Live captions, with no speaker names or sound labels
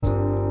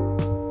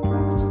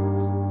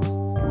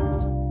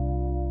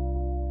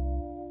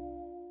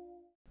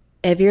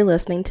If you're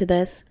listening to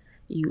this,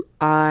 you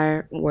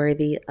are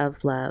worthy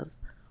of love.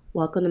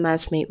 Welcome to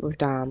Matchmate with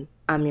Dom.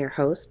 I'm your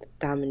host,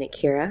 Dominic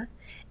Kira.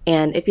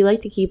 And if you'd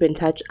like to keep in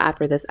touch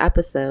after this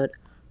episode,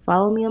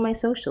 follow me on my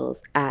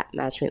socials at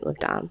Matchmate with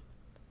Dom.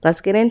 Let's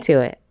get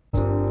into it.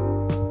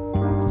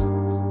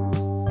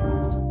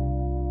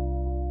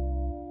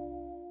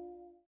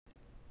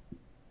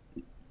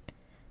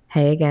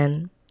 Hey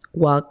again.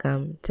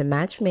 Welcome to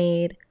Match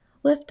Made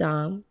with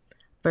Dom.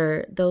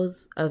 For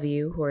those of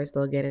you who are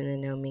still getting to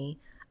know me,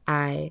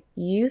 I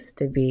used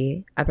to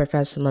be a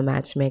professional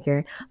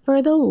matchmaker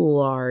for the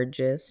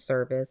largest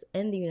service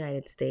in the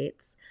United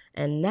States,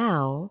 and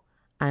now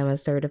I'm a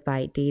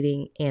certified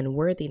dating and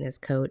worthiness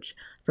coach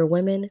for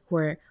women who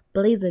are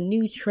blazing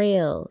new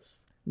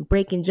trails,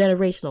 breaking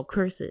generational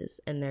curses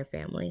in their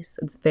families.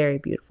 It's very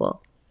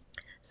beautiful.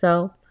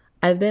 So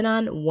I've been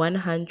on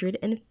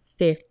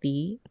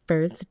 150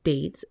 first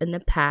dates in the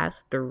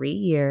past 3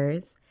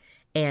 years.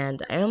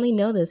 And I only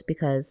know this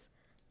because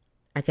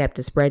I kept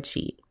a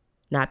spreadsheet.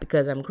 Not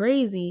because I'm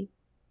crazy,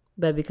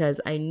 but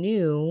because I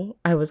knew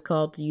I was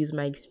called to use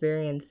my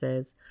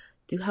experiences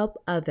to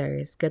help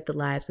others get the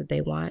lives that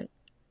they want.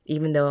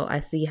 Even though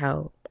I see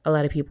how a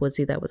lot of people would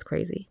see that was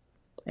crazy.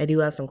 I do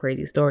have some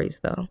crazy stories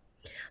though.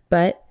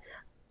 But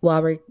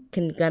while we're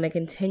gonna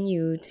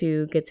continue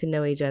to get to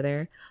know each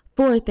other,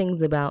 four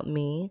things about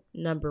me.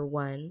 Number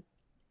one,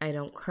 I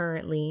don't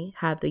currently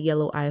have the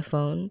yellow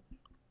iPhone,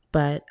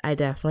 but I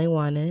definitely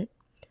want it.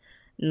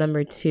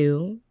 Number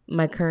two,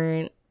 my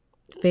current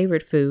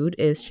favorite food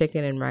is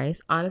chicken and rice.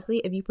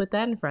 Honestly, if you put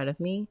that in front of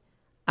me,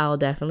 I'll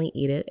definitely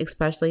eat it,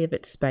 especially if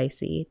it's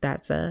spicy.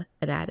 That's an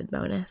added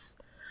bonus.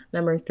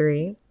 Number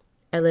three,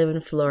 I live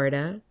in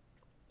Florida.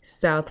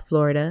 South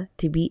Florida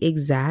to be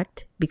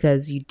exact,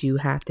 because you do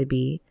have to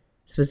be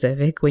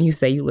specific when you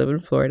say you live in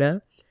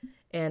Florida.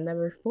 And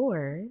number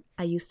four,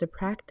 I used to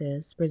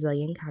practice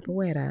Brazilian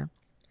capoeira.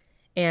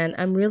 And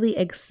I'm really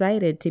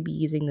excited to be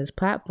using this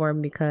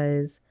platform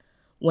because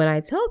when I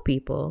tell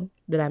people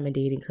that I'm a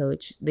dating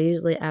coach, they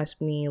usually ask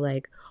me,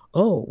 like,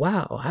 oh,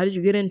 wow, how did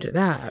you get into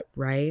that?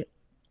 Right.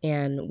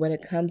 And when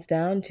it comes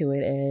down to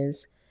it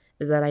is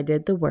that I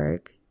did the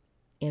work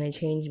and it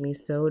changed me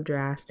so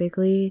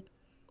drastically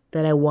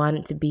that I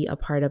wanted to be a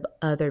part of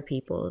other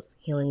people's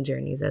healing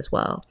journeys as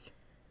well.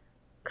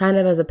 Kind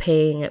of as a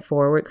paying it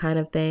forward kind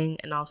of thing,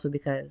 and also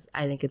because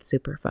I think it's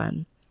super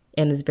fun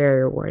and it's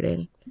very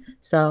rewarding.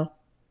 So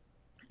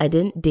I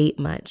didn't date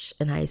much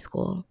in high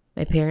school.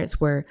 My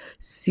parents were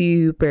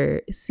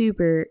super,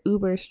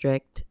 uber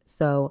strict.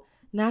 So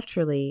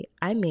naturally,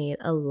 I made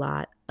a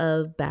lot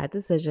of bad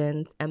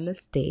decisions and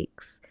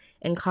mistakes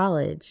in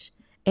college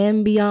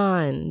and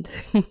beyond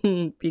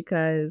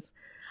because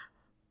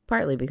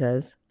partly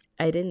because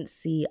I didn't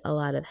see a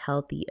lot of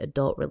healthy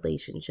adult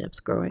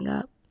relationships growing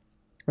up,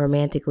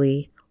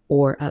 romantically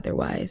or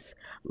otherwise.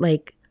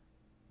 Like,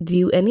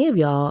 do any of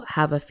y'all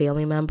have a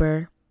family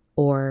member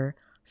or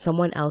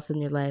someone else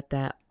in your life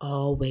that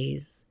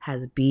always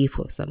has beef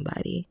with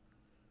somebody?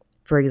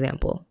 For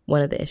example,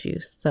 one of the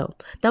issues. So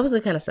that was the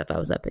kind of stuff I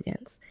was up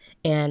against.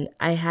 And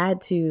I had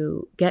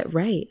to get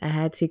right. I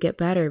had to get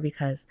better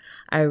because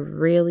I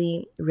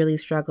really, really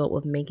struggled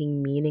with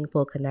making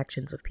meaningful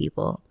connections with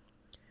people,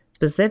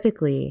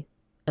 specifically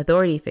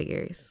authority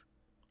figures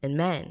and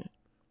men.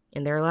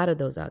 And there are a lot of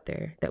those out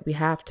there that we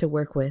have to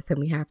work with and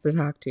we have to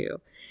talk to.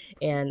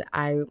 And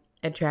I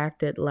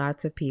attracted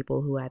lots of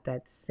people who had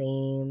that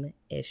same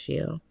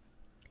issue.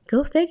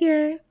 Go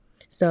figure.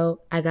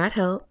 So I got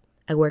help.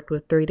 I worked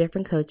with 3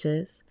 different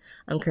coaches.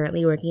 I'm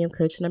currently working with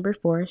coach number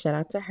 4. Shout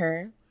out to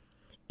her.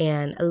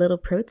 And a little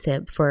pro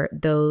tip for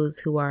those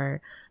who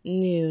are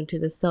new to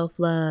the self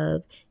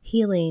love,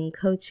 healing,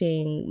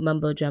 coaching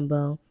mumbo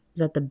jumbo is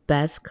that the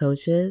best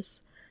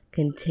coaches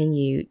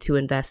continue to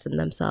invest in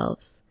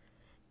themselves.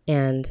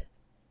 And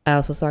I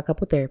also saw a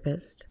couple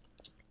therapists.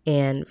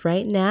 And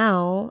right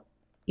now,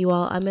 you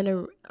all, I'm in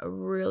a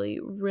really,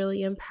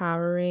 really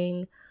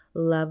empowering,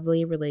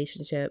 lovely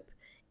relationship.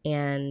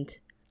 And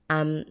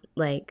I'm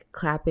like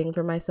clapping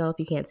for myself.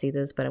 You can't see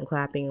this, but I'm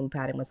clapping and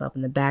patting myself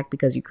in the back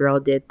because your girl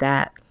did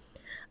that.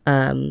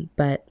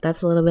 But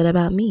that's a little bit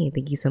about me.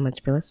 Thank you so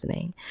much for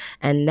listening.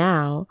 And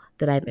now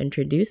that I've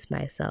introduced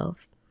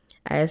myself,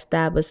 I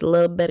established a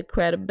little bit of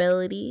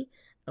credibility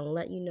and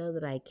let you know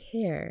that I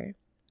care.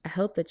 I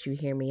hope that you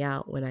hear me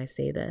out when I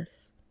say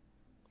this.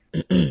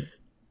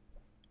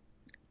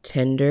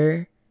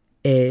 Tinder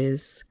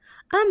is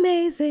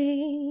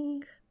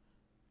amazing.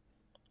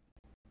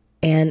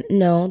 And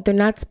no, they're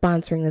not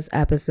sponsoring this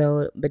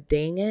episode, but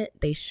dang it,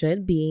 they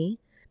should be,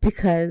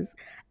 because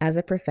as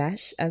a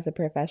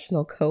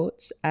professional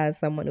coach, as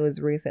someone who has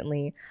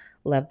recently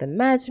left the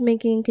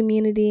matchmaking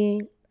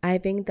community, I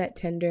think that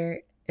Tinder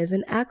is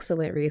an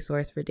excellent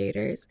resource for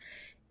daters,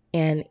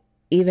 and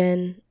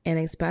even and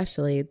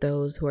especially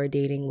those who are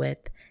dating with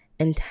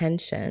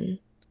intention.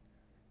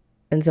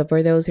 And so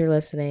for those who are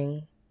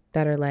listening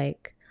that are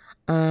like,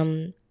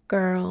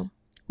 girl,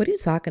 what are you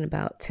talking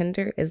about?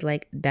 Tinder is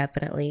like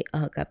definitely a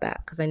hookup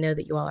app, because I know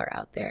that you all are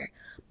out there.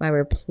 My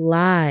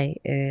reply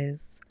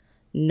is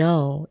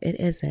No, it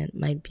isn't,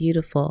 my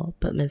beautiful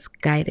but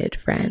misguided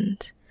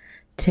friend.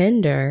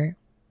 Tinder,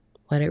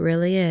 what it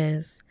really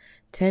is,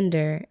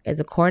 Tinder is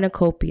a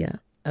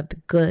cornucopia of the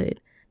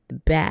good, the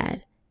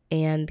bad,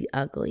 and the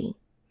ugly.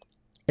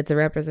 It's a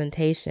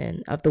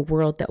representation of the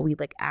world that we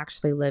like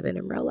actually live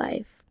in real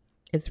life.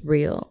 It's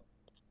real.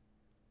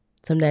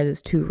 Sometimes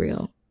it's too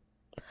real.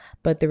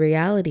 But the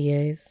reality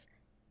is,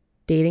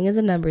 dating is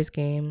a numbers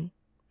game.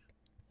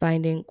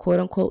 Finding quote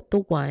unquote the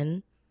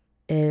one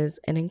is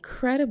an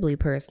incredibly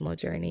personal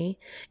journey,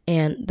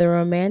 and the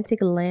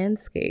romantic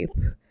landscape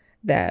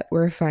that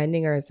we're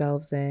finding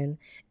ourselves in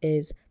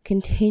is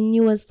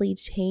continuously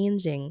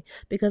changing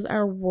because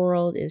our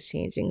world is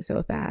changing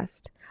so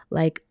fast.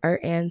 Like our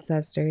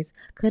ancestors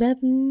could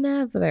have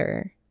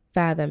never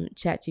fathomed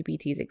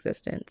ChatGPT's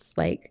existence.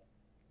 Like,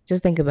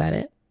 just think about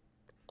it.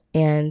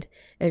 And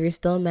if you're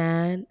still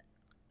mad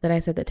that I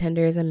said that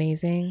Tinder is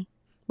amazing,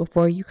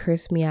 before you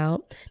curse me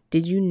out,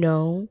 did you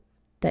know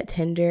that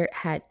Tinder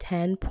had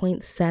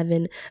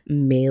 10.7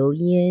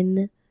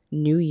 million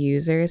new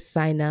users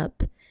sign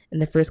up in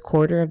the first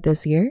quarter of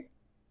this year?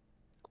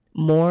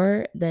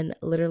 More than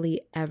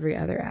literally every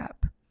other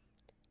app.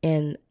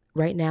 And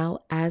right now,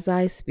 as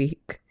I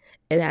speak,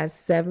 it has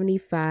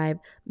 75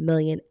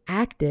 million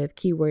active,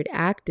 keyword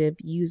active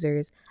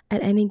users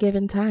at any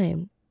given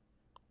time.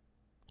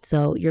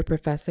 So your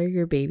professor,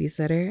 your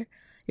babysitter,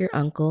 your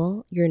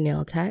uncle, your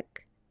nail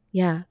tech,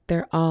 yeah,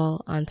 they're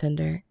all on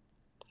Tinder.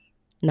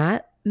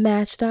 Not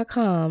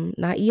Match.com,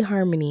 not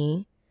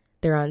eHarmony.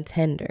 They're on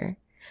Tinder.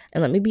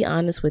 And let me be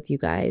honest with you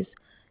guys.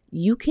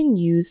 You can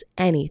use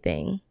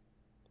anything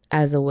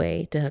as a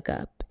way to hook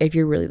up if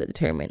you're really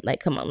determined. Like,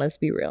 come on, let's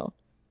be real.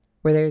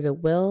 Where there's a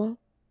will,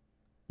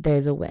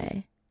 there's a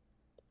way.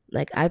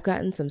 Like, I've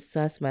gotten some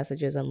sus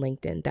messages on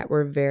LinkedIn that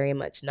were very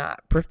much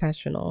not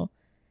professional.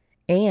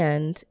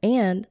 And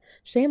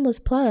shameless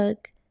plug,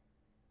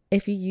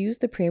 if you use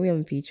the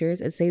premium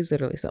features, it saves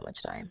literally so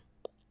much time.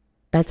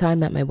 That's how I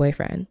met my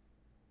boyfriend.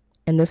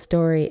 And this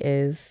story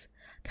is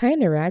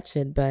kind of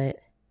ratchet, but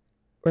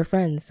we're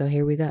friends, so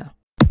here we go.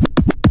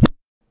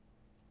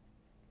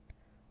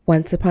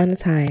 Once upon a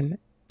time,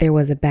 there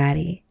was a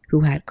baddie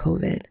who had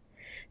COVID.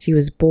 She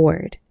was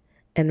bored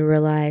and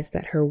realized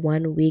that her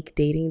 1 week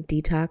dating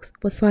detox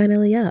was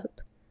finally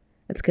up.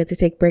 It's good to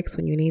take breaks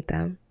when you need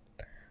them.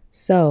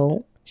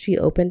 So she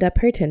opened up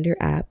her Tinder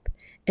app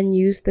and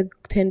used the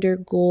Tinder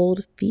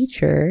Gold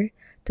feature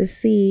to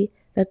see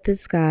that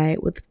this guy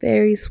with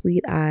very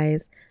sweet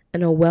eyes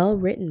and a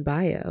well-written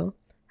bio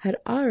had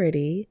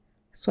already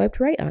swiped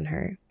right on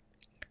her.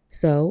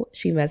 So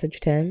she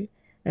messaged him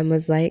and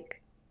was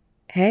like,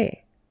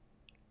 hey.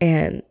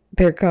 And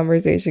their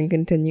conversation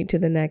continued to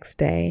the next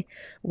day,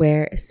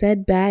 where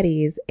said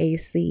baddie's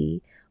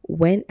AC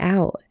went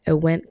out. It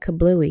went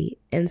kablooey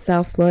in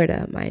South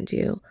Florida, mind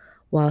you,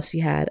 while she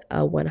had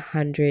a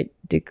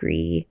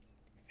 100-degree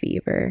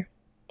fever.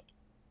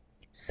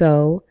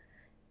 So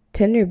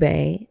Tinder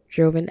Bay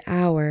drove an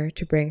hour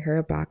to bring her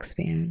a box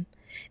fan,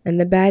 and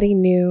the baddie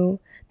knew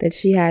that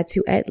she had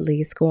to at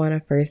least go on a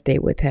first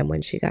date with him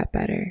when she got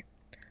better.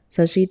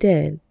 So she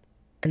did,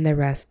 and the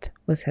rest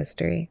was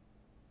history.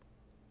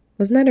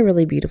 Wasn't that a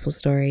really beautiful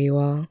story, you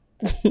all?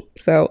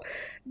 So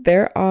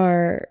there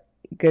are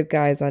good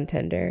guys on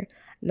Tinder,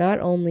 not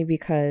only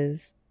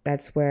because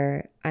that's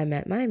where I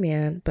met my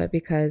man, but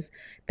because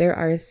there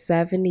are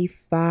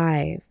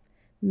 75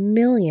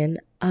 million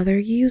other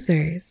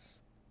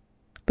users.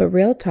 But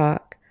real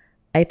talk,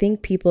 I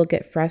think people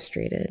get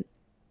frustrated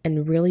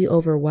and really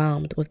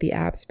overwhelmed with the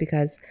apps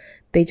because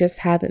they just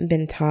haven't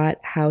been taught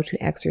how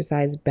to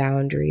exercise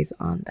boundaries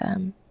on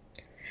them.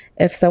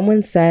 If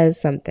someone says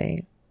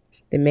something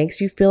that makes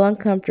you feel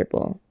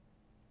uncomfortable,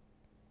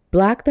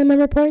 block them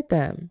and report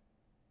them.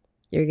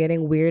 You're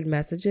getting weird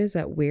messages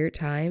at weird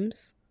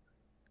times.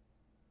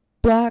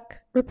 Block,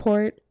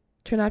 report,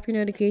 turn off your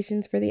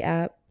notifications for the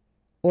app,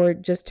 or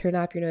just turn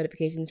off your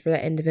notifications for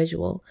that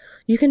individual.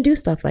 You can do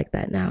stuff like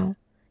that now.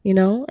 You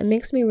know, it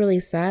makes me really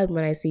sad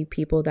when I see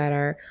people that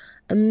are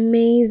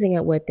amazing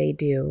at what they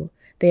do.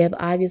 They have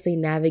obviously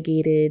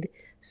navigated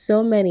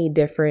so many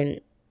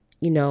different,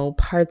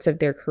 parts of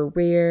their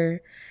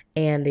career,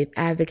 and they've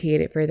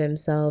advocated for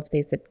themselves.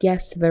 They said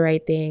yes to the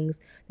right things.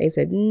 They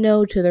said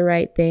no to the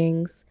right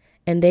things.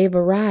 And they've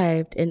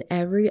arrived in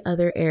every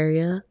other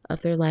area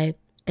of their life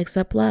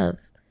except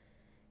love.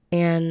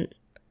 And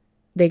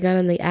they got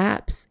on the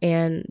apps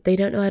and they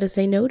don't know how to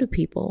say no to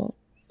people.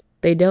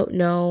 They don't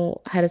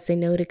know how to say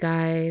no to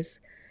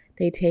guys.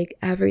 They take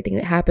everything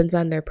that happens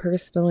on there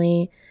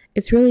personally.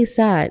 It's really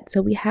sad.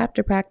 So we have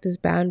to practice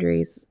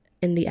boundaries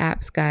in the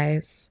apps,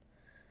 guys.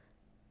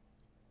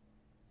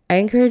 I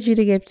encourage you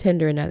to give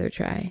Tinder another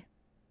try.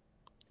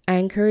 I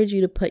encourage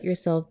you to put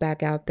yourself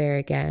back out there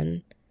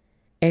again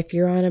if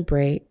you're on a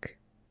break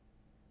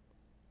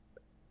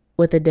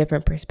with a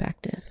different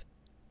perspective.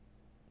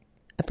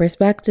 A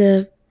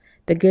perspective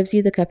that gives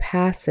you the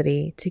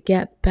capacity to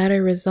get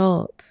better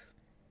results.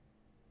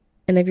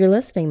 And if you're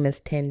listening,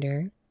 Miss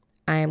Tinder,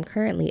 I am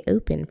currently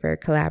open for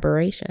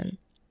collaboration.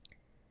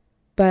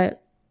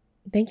 But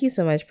Thank you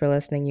so much for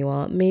listening, you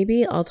all.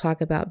 Maybe I'll talk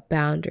about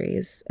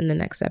boundaries in the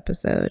next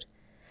episode.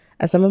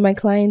 As some of my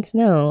clients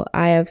know,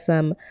 I have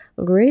some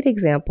great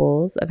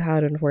examples of how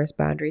to enforce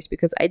boundaries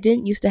because I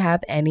didn't used to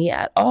have any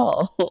at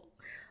all.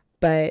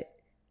 But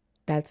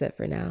that's it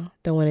for now.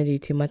 Don't want to do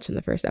too much in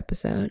the first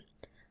episode.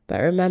 But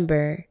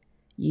remember,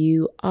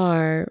 you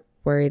are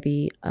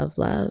worthy of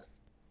love.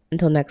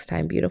 Until next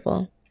time,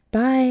 beautiful.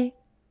 Bye.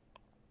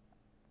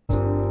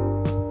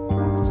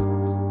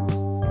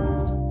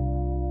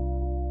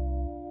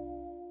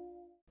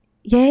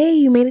 Yay,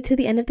 you made it to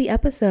the end of the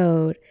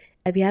episode.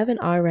 If you haven't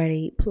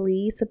already,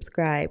 please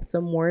subscribe so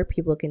more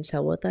people can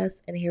chill with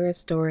us and hear a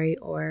story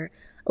or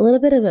a little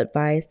bit of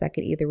advice that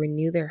could either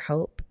renew their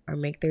hope or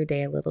make their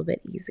day a little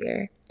bit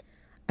easier.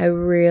 I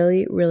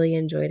really, really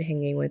enjoyed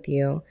hanging with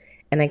you,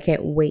 and I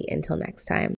can't wait until next time.